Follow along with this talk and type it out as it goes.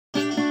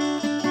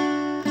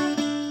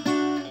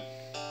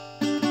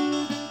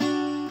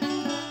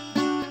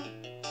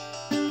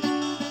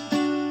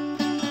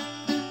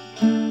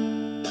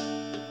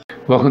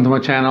Welcome to my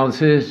channel.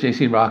 This is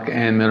JC Rock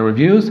and Metal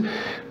Reviews.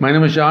 My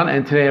name is John,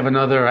 and today I have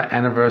another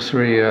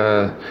anniversary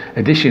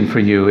edition for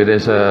you. It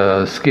is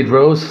Skid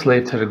Row's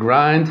Slave to the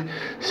Grind,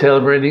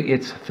 celebrating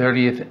its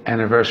 30th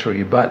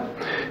anniversary. But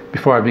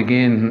before I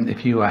begin,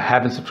 if you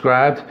haven't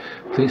subscribed,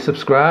 please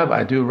subscribe.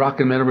 I do rock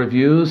and metal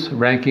reviews,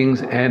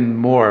 rankings, and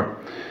more.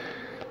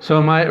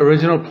 So my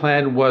original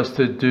plan was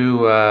to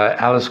do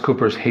Alice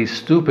Cooper's Hey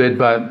Stupid,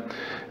 but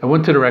I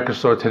went to the record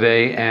store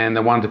today and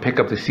I wanted to pick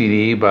up the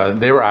CD, but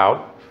they were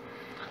out.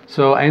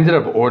 So I ended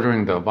up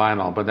ordering the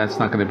vinyl, but that's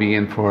not going to be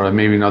in for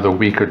maybe another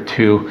week or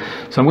two.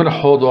 So I'm going to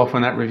hold off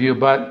on that review.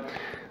 But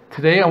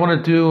today I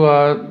want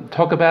to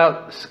talk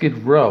about Skid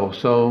Row.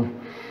 So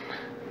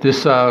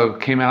this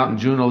came out on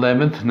June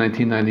 11th,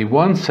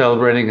 1991,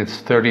 celebrating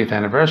its 30th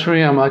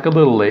anniversary. I'm like a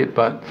little late,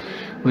 but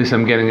at least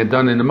I'm getting it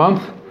done in a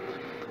month.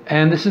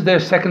 And this is their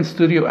second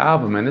studio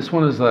album, and this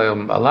one is a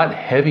lot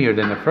heavier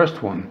than the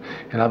first one.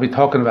 And I'll be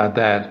talking about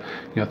that,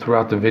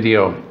 throughout the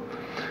video.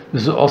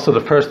 This is also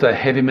the first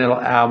heavy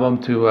metal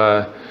album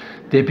to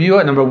debut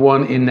at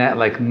 #1 in that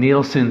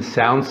Nielsen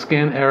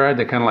SoundScan era.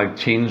 They kind of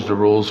changed the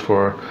rules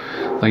for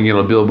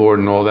Billboard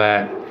and all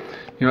that.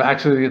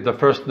 Actually the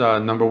first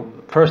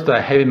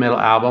heavy metal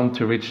album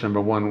to reach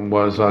 #1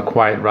 was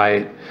Quiet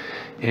Riot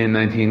in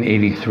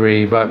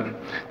 1983, but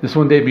this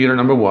one debuted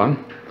at #1.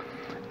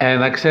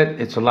 And like I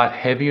said, it's a lot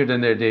heavier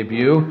than their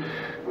debut.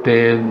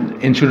 They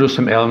introduced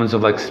some elements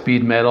of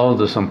speed metal,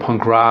 there's some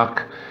punk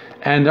rock.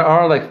 And there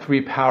are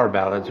 3 power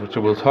ballads, which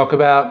we'll talk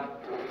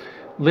about.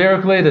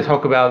 Lyrically, they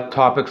talk about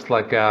topics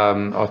like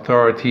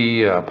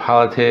authority,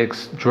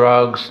 politics,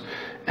 drugs,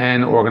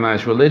 and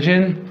organized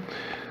religion.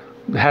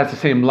 It has the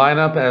same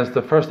lineup as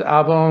the first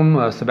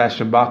album,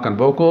 Sebastian Bach on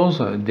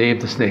vocals,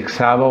 Dave the Snake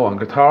Savo on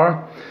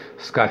guitar,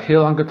 Scott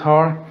Hill on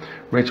guitar,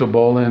 Rachel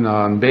Bolan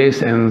on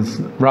bass, and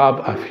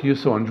Rob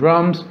Affuso on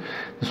drums.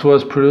 This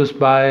was produced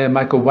by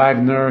Michael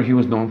Wagner. He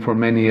was known for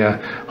many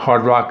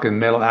hard rock and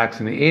metal acts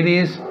in the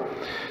 80s.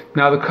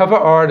 Now the cover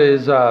art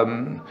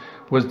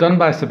was done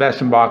by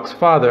Sebastian Bach's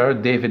father,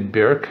 David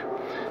Birk,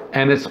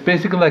 and it's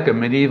basically a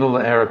medieval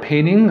era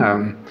painting,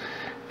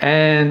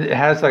 and it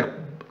has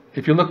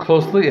if you look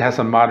closely, it has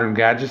some modern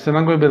gadgets, and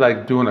I'm going to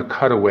be doing a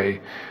cutaway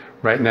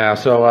right now.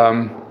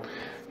 So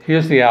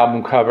here's the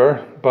album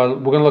cover, but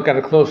we're going to look at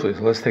it closely,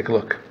 so let's take a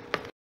look.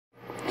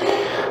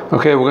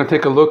 Okay, we're going to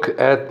take a look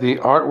at the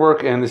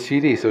artwork and the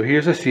CD. So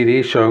here's a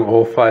CD showing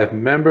all 5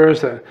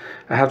 members. I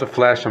have the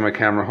flash on my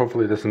camera.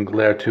 Hopefully it doesn't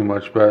glare too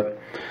much, but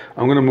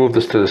I'm going to move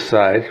this to the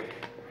side.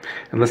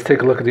 And let's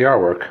take a look at the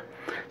artwork.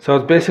 So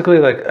it's basically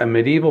a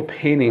medieval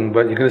painting,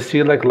 but you're going to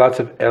see lots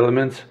of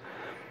elements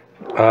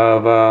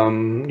of,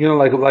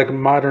 like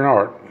modern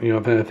art.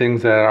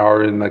 Things that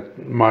are in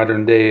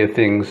modern day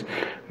things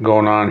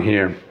going on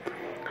here.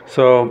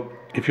 So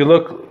if you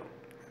look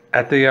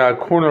at the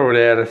corner over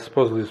there, that's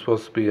supposedly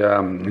supposed to be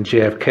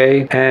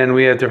JFK, and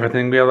we have different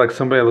things. We have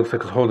somebody that looks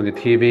like it's holding a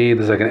TV.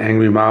 There's an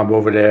angry mob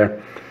over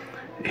there.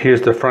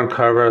 Here's the front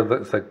cover.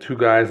 It's 2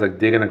 guys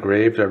digging a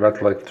grave. They're about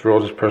to throw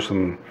this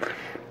person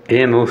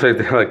in. It looks like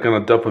they're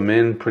gonna dump them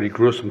in. Pretty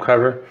gruesome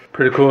cover.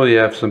 Pretty cool. You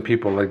have some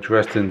people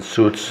dressed in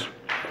suits,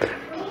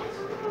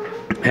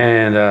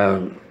 and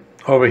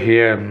over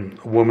here,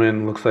 a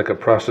woman looks like a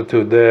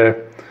prostitute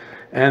there,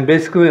 and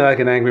basically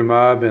an angry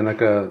mob and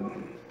a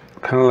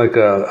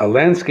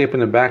landscape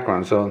in the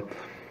background. So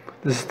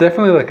this is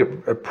definitely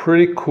a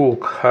pretty cool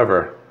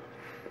cover.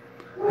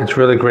 It's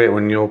really great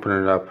when you open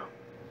it up.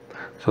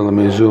 So let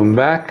me zoom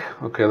back.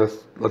 Okay,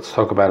 let's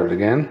talk about it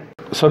again.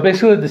 So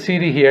basically the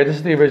CD here, this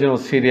is the original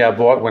CD I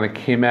bought when it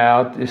came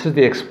out. This is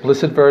the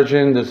explicit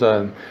version. There's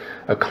a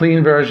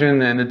clean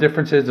version, and the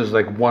difference is there's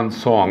 1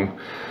 song.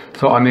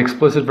 So on the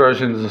explicit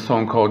version, there's a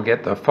song called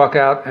Get the Fuck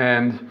Out,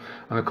 and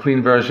on the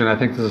clean version, I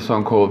think there's a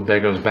song called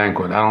Beggar's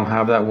Banquet. I don't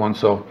have that one,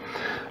 so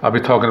I'll be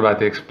talking about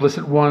the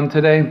explicit one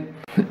today.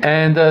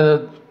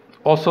 And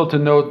also to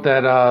note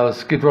that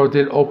Skid Row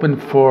did open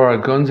for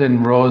Guns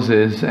N'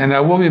 Roses, and I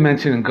will be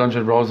mentioning Guns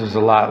N' Roses a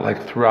lot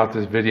throughout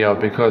this video,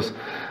 because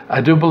I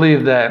do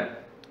believe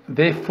that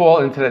they fall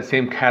into that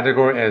same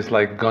category as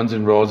Guns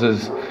N'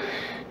 Roses.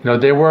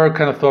 They were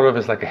kind of thought of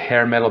as a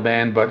hair metal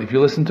band, but if you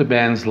listen to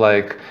bands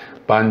like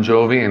Bon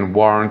Jovi and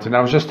Warrant, and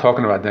I was just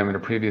talking about them in a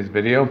previous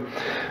video,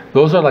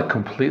 those are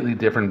completely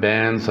different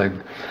bands.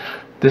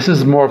 This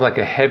is more of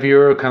a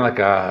heavier, kind of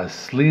a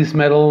sleaze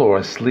metal or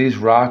a sleaze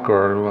rock,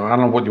 or I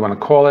don't know what you want to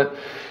call it.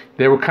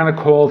 They were kind of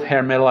called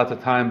hair metal at the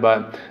time,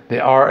 but they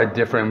are a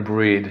different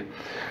breed.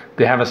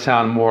 They have a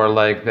sound more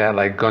like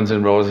that, Guns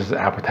N' Roses'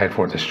 Appetite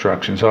for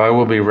Destruction. So I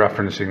will be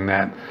referencing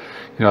that,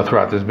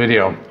 throughout this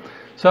video.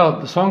 So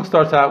the song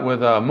starts out with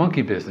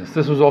Monkey Business.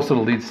 This was also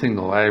the lead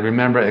single. I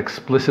remember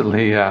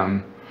explicitly,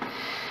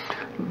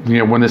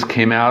 when this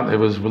came out, it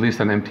was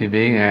released on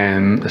MTV,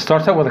 and it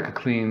starts out with a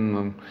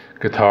clean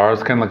guitar.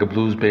 It's kind of a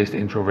blues-based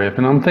intro riff,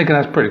 and I'm thinking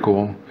that's pretty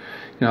cool.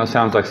 It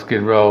sounds like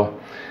Skid Row.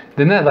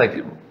 Then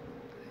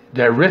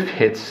that riff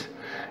hits,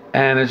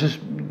 and it's just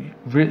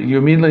you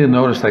immediately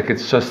notice like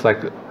it's just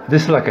like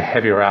this is like a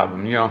heavier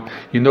album. You know,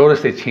 you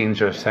notice they change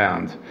their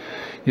sound.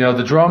 You know,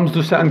 the drums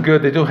do sound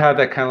good. They do have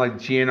that kind of like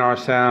GNR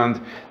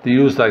sound. They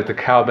use like the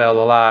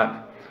cowbell a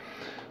lot,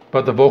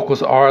 but the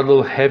vocals are a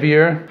little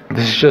heavier.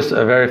 This is just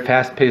a very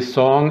fast-paced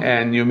song,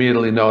 and you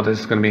immediately know this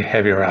is going to be a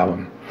heavier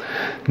album.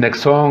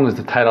 Next song is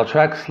the title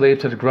track, Slave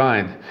to the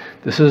Grind.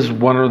 This is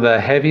one of the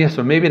heaviest,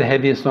 or maybe the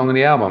heaviest song on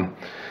the album.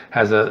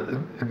 Has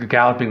a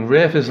galloping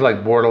riff, is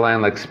like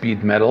borderline like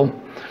speed metal.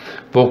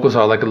 Vocals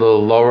are like a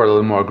little lower, a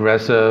little more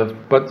aggressive,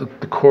 but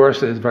the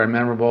chorus is very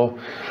memorable.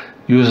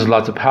 Uses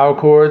lots of power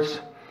chords.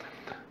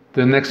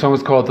 The next song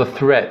is called The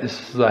Threat.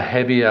 This is a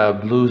heavy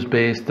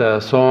blues-based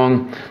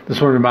song. This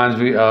one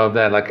reminds me of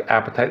that like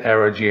Appetite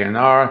era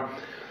GNR.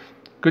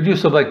 Good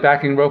use of like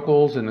backing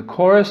vocals in the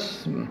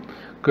chorus.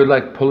 Good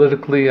like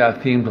politically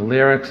themed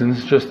lyrics, and this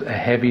is just a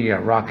heavy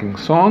rocking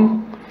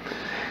song.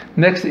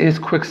 Next is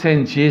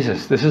Quicksand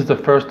Jesus. This is the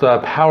first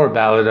power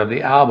ballad of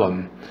the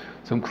album.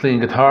 Some clean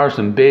guitar,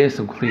 some bass,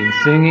 some clean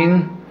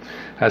singing.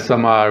 Has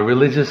some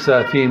religious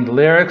themed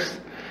lyrics.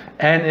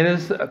 And it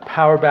is a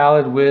power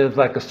ballad with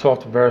like a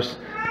soft verse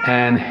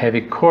and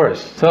heavy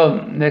chorus. So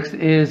next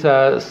is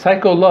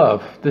Psycho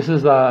Love. This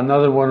is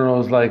another one of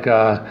those like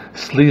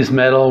sleaze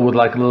metal with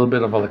like a little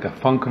bit of like a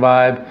funk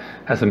vibe.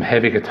 Has some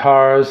heavy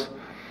guitars.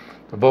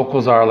 The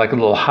vocals are like a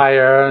little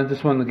higher.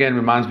 This one again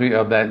reminds me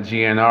of that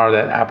GNR,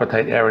 that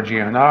Appetite era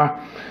GNR.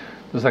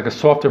 There's like a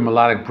softer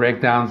melodic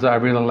breakdowns. I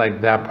really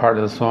like that part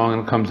of the song,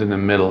 and it comes in the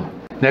middle.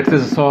 Next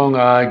is the song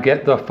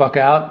Get the Fuck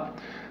Out.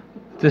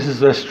 This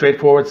is a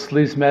straightforward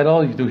sleaze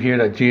metal. You do hear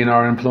that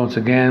GNR influence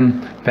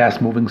again.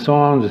 Fast moving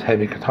songs, just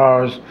heavy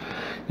guitars.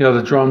 You know,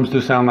 the drums do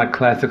sound like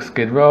classic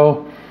Skid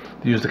Row.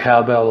 They use the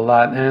cowbell a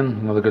lot,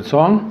 and another good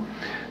song.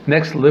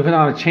 Next, Livin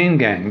on a Chain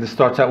Gang. This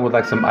starts out with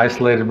like some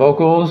isolated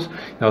vocals. You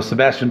know,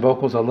 Sebastian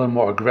vocals are a little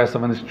more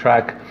aggressive on this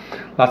track.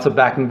 Lots of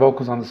backing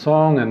vocals on the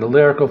song, and the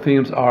lyrical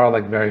themes are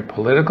like very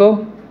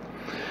political.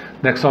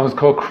 Next song is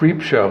called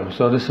Creepshow.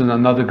 So this is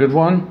another good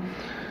one.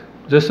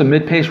 Just a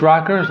mid-pace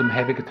rocker, some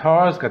heavy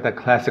guitars, got that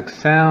classic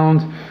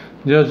sound.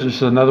 You know,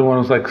 just another one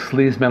of those like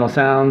sleaze metal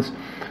sounds.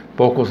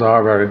 Vocals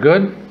are very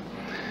good.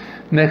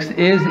 Next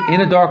is In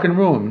a Darkened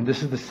Room.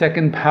 This is the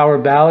second power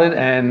ballad,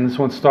 and this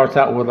one starts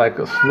out with like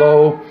a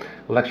slow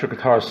electric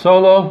guitar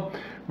solo.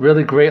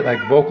 Really great like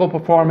vocal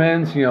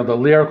performance. You know, the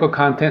lyrical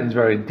content is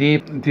very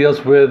deep. It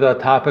deals with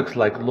topics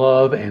like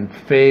love and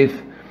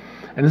faith.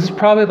 And this is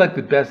probably like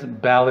the best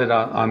ballad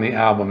on the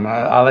album.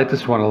 I like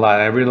this one a lot.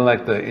 I really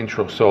like the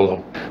intro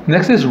solo.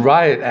 Next is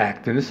Riot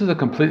Act, and this is a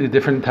completely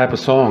different type of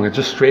song. It's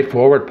just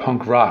straightforward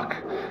punk rock.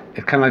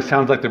 It kind of like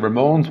sounds like the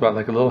Ramones, but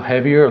like a little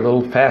heavier, a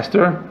little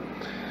faster.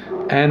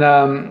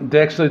 And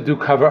they actually do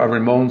cover a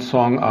Ramones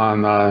song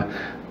on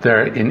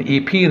their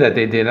EP that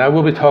they did. I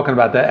will be talking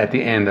about that at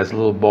the end as a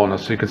little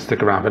bonus, so you can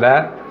stick around for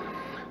that.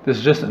 This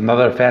is just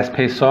another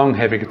fast-paced song,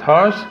 heavy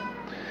guitars.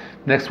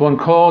 Next one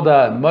called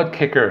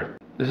Mudkicker.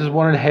 This is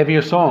one of the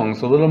heavier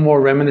songs, a little more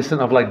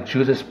reminiscent of like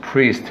Judas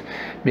Priest,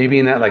 maybe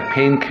in that like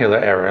Painkiller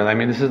era. I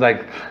mean, this is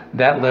like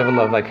that level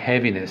of like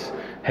heaviness.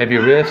 Heavy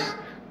riffs,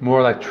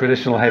 more like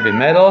traditional heavy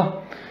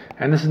metal.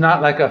 And this is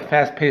not like a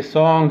fast-paced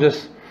song,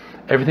 just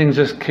everything's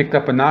just kicked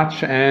up a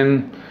notch,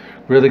 and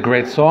really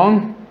great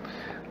song.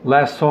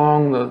 Last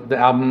song, the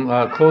album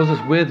closes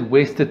with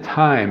Wasted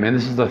Time, and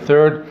this is the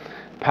third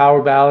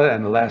power ballad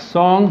and the last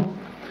song.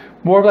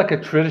 More of like a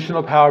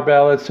traditional power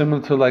ballad,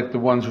 similar to like the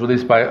ones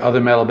released by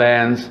other metal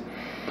bands.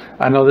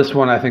 I know this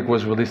one I think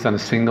was released on a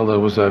single. There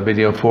was a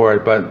video for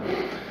it, but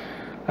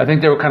I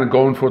think they were kind of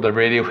going for the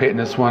radio hit in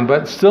this one,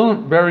 but still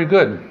very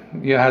good.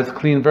 You know, it has a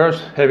clean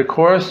verse, heavy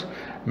chorus,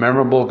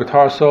 memorable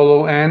guitar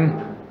solo, and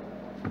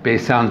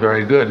bass sounds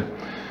very good.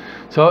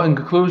 So in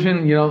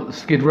conclusion, you know,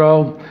 Skid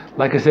Row,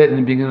 like I said in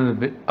the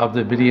beginning of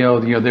the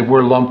video, you know, they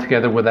were lumped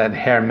together with that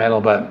hair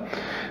metal, but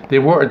they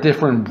were a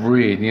different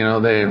breed. You know,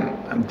 they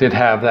did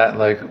have that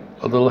like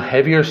a little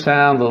heavier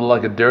sound, a little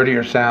like a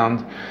dirtier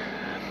sound.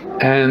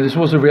 And this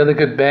was a really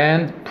good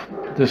band.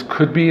 This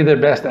could be their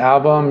best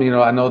album. You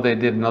know, I know they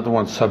did another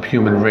one,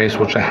 Subhuman Race,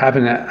 which I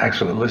haven't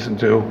actually listened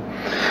to.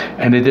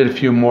 And they did a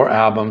few more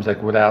albums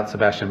like without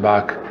Sebastian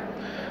Bach.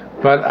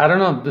 But I don't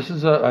know, this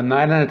is a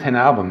 9 out of 10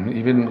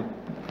 album.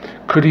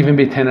 Could even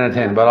be 10 out of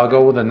 10, but I'll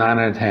go with a 9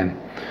 out of 10.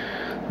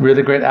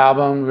 Really great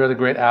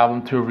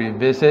album to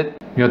revisit.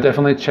 You know,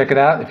 definitely check it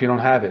out if you don't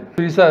have it.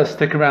 Please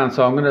stick around,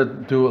 so I'm gonna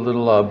do a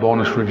little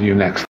bonus review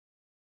next.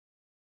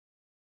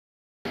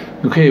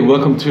 Okay,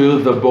 welcome to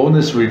the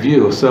bonus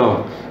review.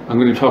 So I'm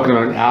gonna be talking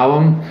about an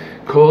album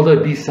called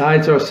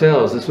Besides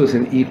Ourselves. This was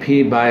an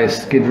EP by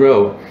Skid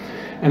Row.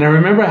 And I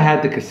remember I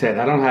had the cassette,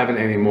 I don't have it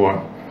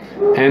anymore.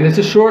 And it's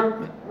a short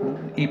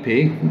EP,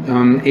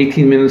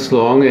 18 minutes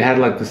long. It had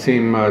like the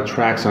same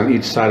tracks on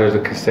each side of the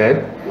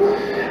cassette,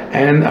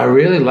 and I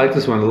really like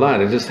this one a lot.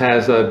 It just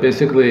has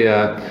basically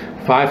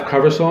 5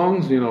 cover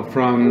songs, you know,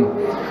 from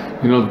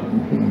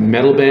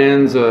metal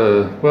bands.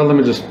 Well, let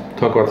me just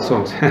talk about the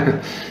songs.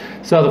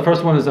 So the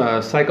first one is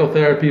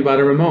Psychotherapy by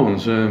the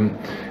Ramones.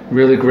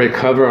 Really great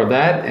cover of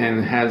that,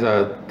 and has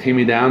a Tame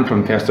Me Down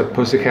from Faster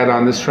Pussycat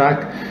on this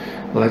track.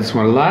 I like this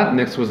one a lot.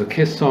 Next was a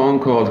Kiss song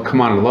called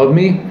Come On and Love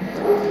Me,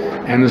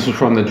 and this was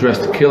from the Dress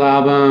to Kill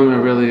album,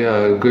 a really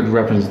good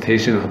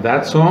representation of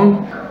that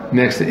song.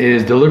 Next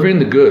is Delivering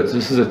the Goods.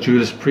 This is a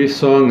Judas Priest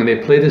song, and they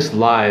played this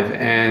live,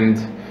 and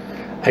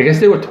I guess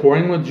they were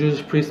touring with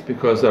Judas Priest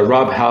because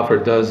Rob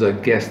Halford does a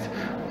guest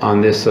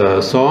on this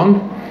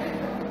song.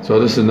 So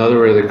this is another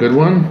really good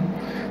one.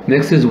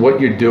 Next is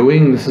What You're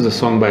Doing. This is a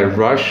song by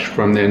Rush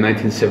from their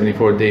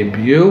 1974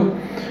 debut.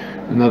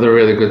 Another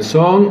really good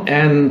song.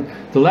 And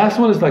the last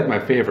one is like my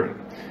favorite.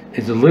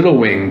 It's a Little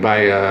Wing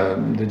by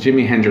the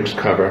Jimi Hendrix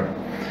cover.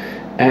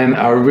 And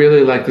I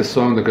really like this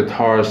song. The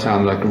guitars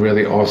sound like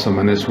really awesome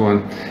on this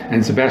one.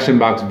 And Sebastian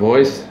Bach's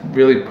voice,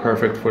 really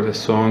perfect for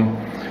this song.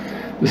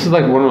 This is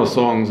like one of those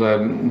songs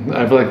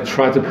I've like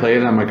tried to play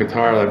it on my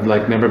guitar. I've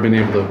like never been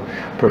able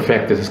to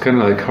perfect it. It's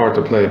kind of like hard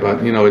to play,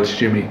 but you know, it's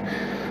Jimmy.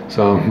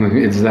 So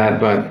it's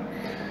that, but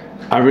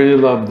I really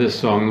love this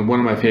song, one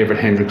of my favorite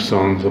Hendrix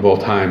songs of all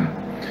time.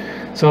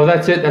 So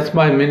that's it, that's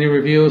my mini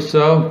review.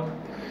 So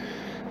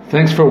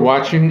thanks for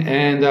watching,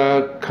 and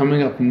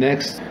coming up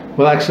next,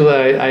 well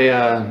actually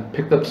I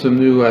picked up some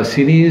new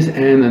CDs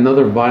and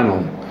another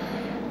vinyl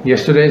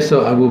yesterday,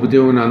 so I will be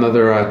doing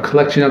another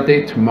collection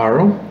update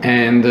tomorrow,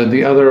 and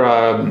the other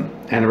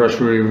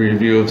anniversary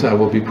reviews I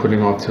will be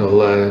putting off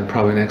till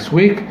probably next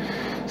week.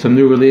 Some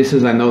new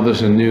releases. I know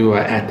there's a new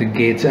At the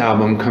Gates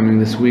album coming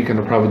this week, and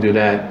I'll probably do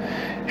that.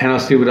 And I'll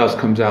see what else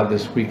comes out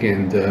this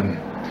weekend.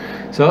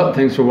 So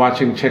thanks for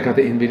watching. Check out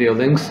the in-video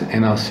links,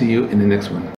 and I'll see you in the next one.